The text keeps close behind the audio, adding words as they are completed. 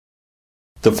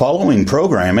The following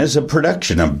program is a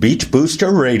production of Beach Booster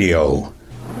Radio.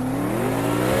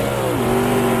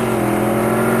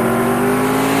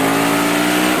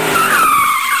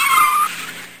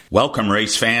 Welcome,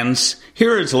 race fans.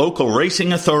 Here is local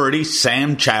racing authority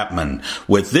Sam Chapman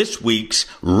with this week's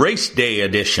Race Day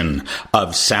edition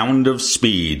of Sound of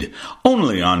Speed,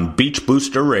 only on Beach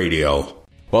Booster Radio.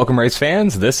 Welcome, race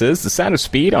fans. This is the Sound of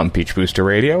Speed on Beach Booster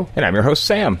Radio, and I'm your host,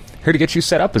 Sam, here to get you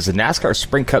set up as the NASCAR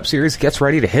Sprint Cup Series gets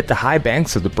ready to hit the high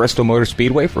banks of the Bristol Motor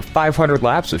Speedway for 500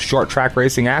 laps of short track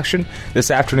racing action this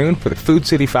afternoon for the Food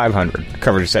City 500.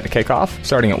 Coverage is set to kick off,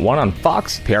 starting at 1 on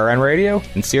Fox, PRN Radio,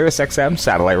 and Sirius XM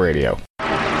Satellite Radio.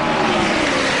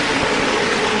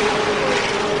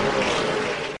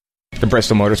 The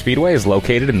Bristol Motor Speedway is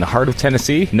located in the heart of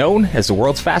Tennessee. Known as the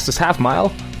world's fastest half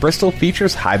mile, Bristol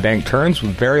features high bank turns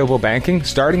with variable banking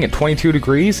starting at 22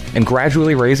 degrees and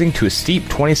gradually raising to a steep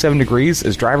 27 degrees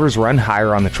as drivers run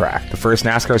higher on the track. The first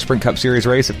NASCAR Sprint Cup Series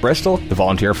race at Bristol, the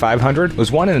Volunteer 500,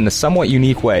 was won in a somewhat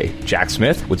unique way. Jack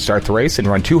Smith would start the race and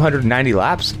run 290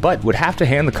 laps, but would have to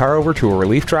hand the car over to a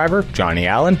relief driver, Johnny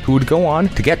Allen, who would go on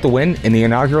to get the win in the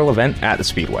inaugural event at the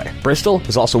Speedway. Bristol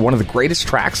is also one of the greatest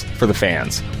tracks for the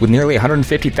fans. With nearly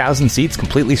 150,000 seats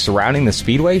completely surrounding the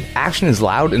Speedway, action is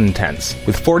loud and intense.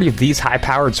 With 40 of these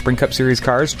high-powered Sprint Cup Series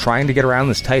cars trying to get around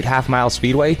this tight half-mile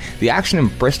speedway, the action in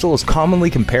Bristol is commonly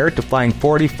compared to flying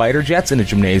 40 fighter jets in a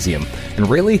gymnasium. And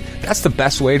really, that's the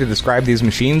best way to describe these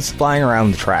machines flying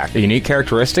around the track. A unique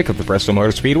characteristic of the Bristol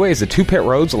Motor Speedway is the two pit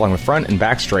roads along the front and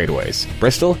back straightaways.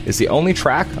 Bristol is the only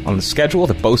track on the schedule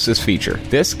that boasts this feature.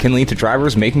 This can lead to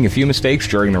drivers making a few mistakes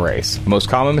during the race. The most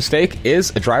common mistake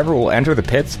is a driver will enter the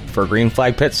pits for a green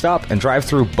flag pit stop and drive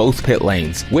through both pit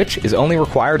lanes, which is only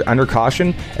required under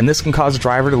caution, and this can cause a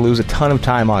driver to lose a ton of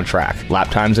time on track. Lap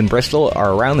times in Bristol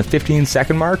are around the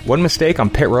 15-second mark. One mistake on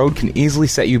pit road can easily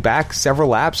set you back several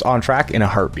laps on track in a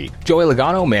heartbeat. Joey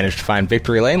Logano managed to find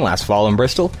victory lane last fall in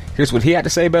Bristol. Here's what he had to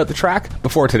say about the track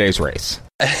before today's race.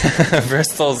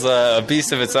 Bristol's a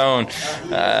beast of its own.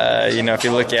 If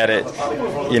you look at it,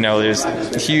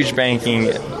 there's huge banking,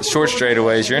 short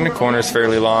straightaways. You're in the corners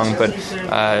fairly long, but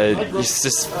it's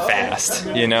just fast,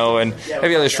 and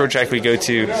every other short track we go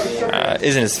to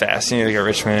isn't as fast. You look at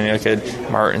Richmond, you look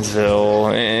at Martinsville,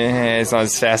 it's not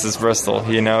as fast as Bristol,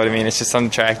 you know what I mean? It's just some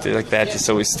track like that just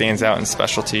always stands out and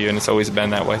special to you, and it's always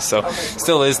been that way. So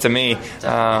still is to me.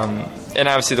 And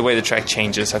obviously the way the track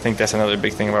changes, I think that's another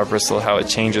big thing about Bristol, how it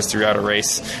changes throughout a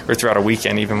race or throughout a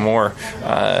weekend even more.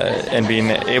 And being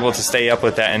able to stay up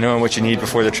with that and knowing what you need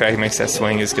before the track makes that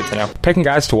swing is good to know. Picking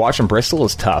guys to watch in Bristol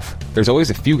is tough. There's always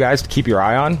a few guys to keep your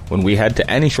eye on when we head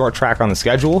to any short track on the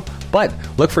schedule, but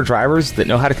look for drivers that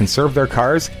know how to conserve their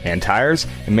cars and tires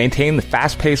and maintain the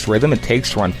fast-paced rhythm it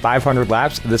takes to run 500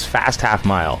 laps of this fast half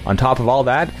mile. On top of all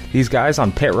that, these guys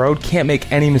on pit road can't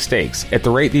make any mistakes. At the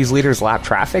rate these leaders lap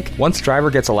traffic, once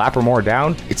driver gets a lap or more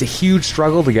down, it's a huge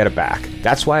struggle to get it back.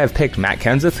 That's why I've picked Matt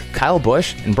Kenseth, Kyle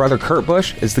Busch, and brother Kurt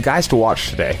Busch as the guys to watch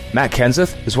today. Matt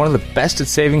Kenseth is one of the best at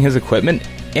saving his equipment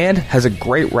and has a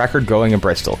great record going in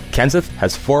Bristol. Kenseth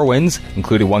has 4 wins,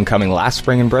 including one coming last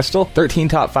spring in Bristol, 13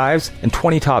 top 5s, and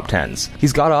 20 top 10s.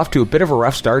 He's got off to a bit of a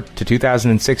rough start to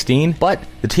 2016, but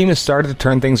the team has started to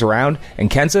turn things around,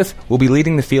 and Kenseth will be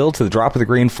leading the field to the drop of the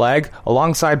green flag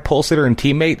alongside pole sitter and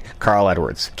teammate Carl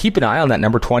Edwards. Keep an eye on that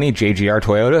number 20 JGR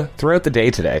Toyota throughout the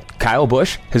day today. Kyle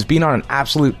Busch has been on an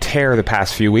absolute tear the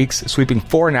past few weeks, sweeping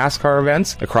 4 NASCAR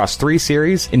events across 3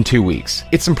 series in 2 weeks.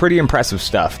 It's some pretty impressive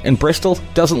stuff, and Bristol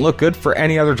doesn't look good for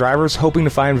any other drivers hoping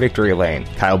to find victory lane.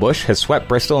 Kyle Busch has swept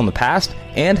Bristol in the past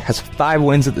and has 5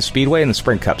 wins at the Speedway in the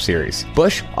Sprint Cup Series.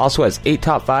 Busch also has 8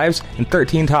 top 5s and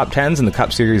 13 top 10s in the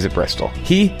Cup Series at Bristol.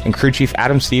 He and crew chief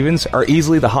Adam Stevens are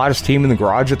easily the hottest team in the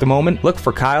garage at the moment. Look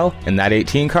for Kyle and that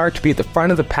 18 car to be at the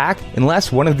front of the pack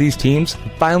unless one of these teams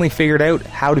finally figured out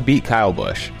how to beat Kyle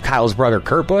Busch. Kyle's brother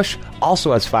Kurt Busch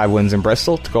also has 5 wins in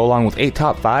Bristol to go along with 8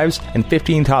 top 5s and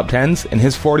 15 top 10s in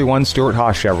his 41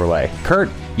 Stewart-Haas Chevrolet. Kurt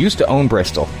used to own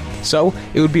Bristol, so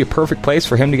it would be a perfect place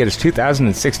for him to get his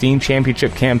 2016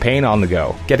 championship campaign on the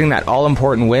go, getting that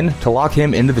all-important win to lock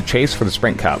him into the chase for the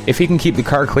Sprint Cup. If he can keep the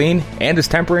car clean and his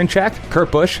temper in check,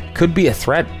 Kurt Busch could be a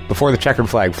threat before the checkered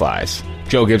flag flies.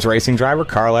 Joe Gibbs Racing driver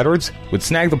Carl Edwards would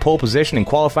snag the pole position in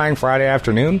qualifying Friday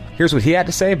afternoon. Here's what he had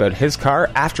to say about his car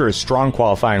after his strong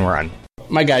qualifying run.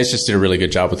 My guys just did a really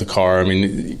good job with the car. I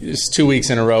mean, it's 2 weeks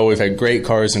in a row. We've had great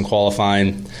cars in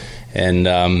qualifying. And,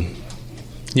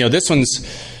 this one's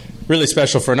really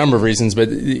special for a number of reasons. But,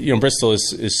 Bristol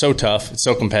is so tough. It's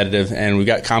so competitive. And we've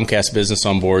got Comcast Business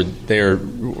on board. They are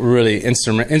really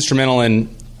instrumental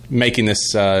in making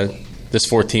this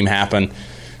fourth team happen.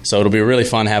 So it'll be really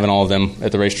fun having all of them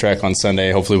at the racetrack on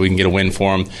Sunday. Hopefully we can get a win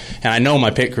for them. And I know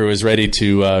my pit crew is ready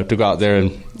to go out there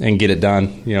and get it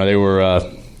done. They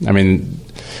were,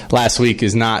 last week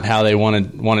is not how they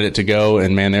wanted it to go,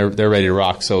 and man, they're ready to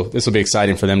rock. So this will be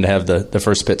exciting for them to have the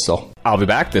first pit stall. I'll be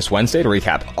back this Wednesday to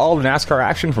recap all the NASCAR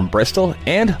action from Bristol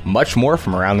and much more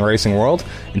from around the racing world.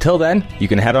 Until then, you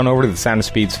can head on over to the Sound of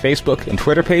Speed's Facebook and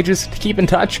Twitter pages to keep in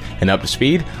touch and up to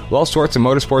speed with all sorts of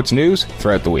motorsports news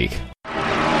throughout the week.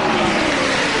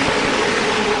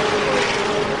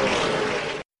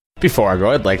 Before I go,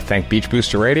 I'd like to thank Beach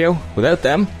Booster Radio. Without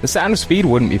them, the Sound of Speed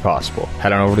wouldn't be possible.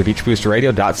 Head on over to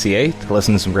beachboosterradio.ca to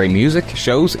listen to some great music,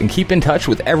 shows, and keep in touch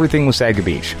with everything Wasaga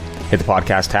Beach. Hit the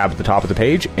podcast tab at the top of the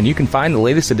page, and you can find the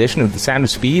latest edition of The Sound of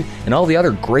Speed and all the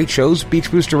other great shows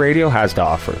Beach Booster Radio has to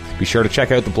offer. Be sure to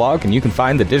check out the blog, and you can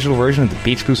find the digital version of the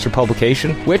Beach Booster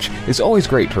publication, which is always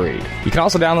great to read. You can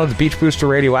also download the Beach Booster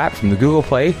Radio app from the Google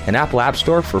Play and Apple App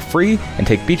Store for free and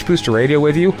take Beach Booster Radio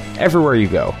with you everywhere you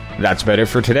go. That's about it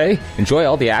for today. Enjoy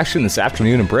all the action this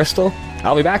afternoon in Bristol.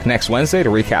 I'll be back next Wednesday to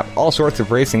recap all sorts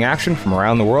of racing action from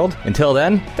around the world. Until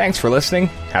then, thanks for listening,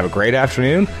 have a great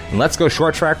afternoon, and let's go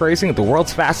short track racing at the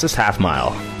world's fastest half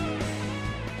mile.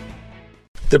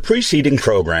 The preceding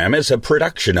program is a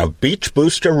production of Beach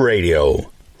Booster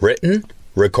Radio. Written,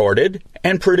 recorded,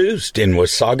 and produced in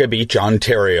Wasaga Beach,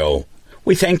 Ontario.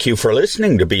 We thank you for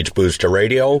listening to Beach Booster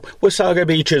Radio, Wasaga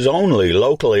Beach's only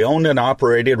locally owned and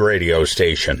operated radio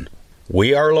station.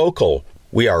 We are local.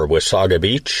 We are Wasaga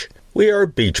Beach. We are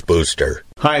Beach Booster.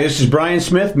 Hi, this is Brian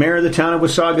Smith, Mayor of the town of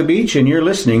Wasaga Beach, and you're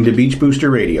listening to Beach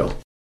Booster Radio.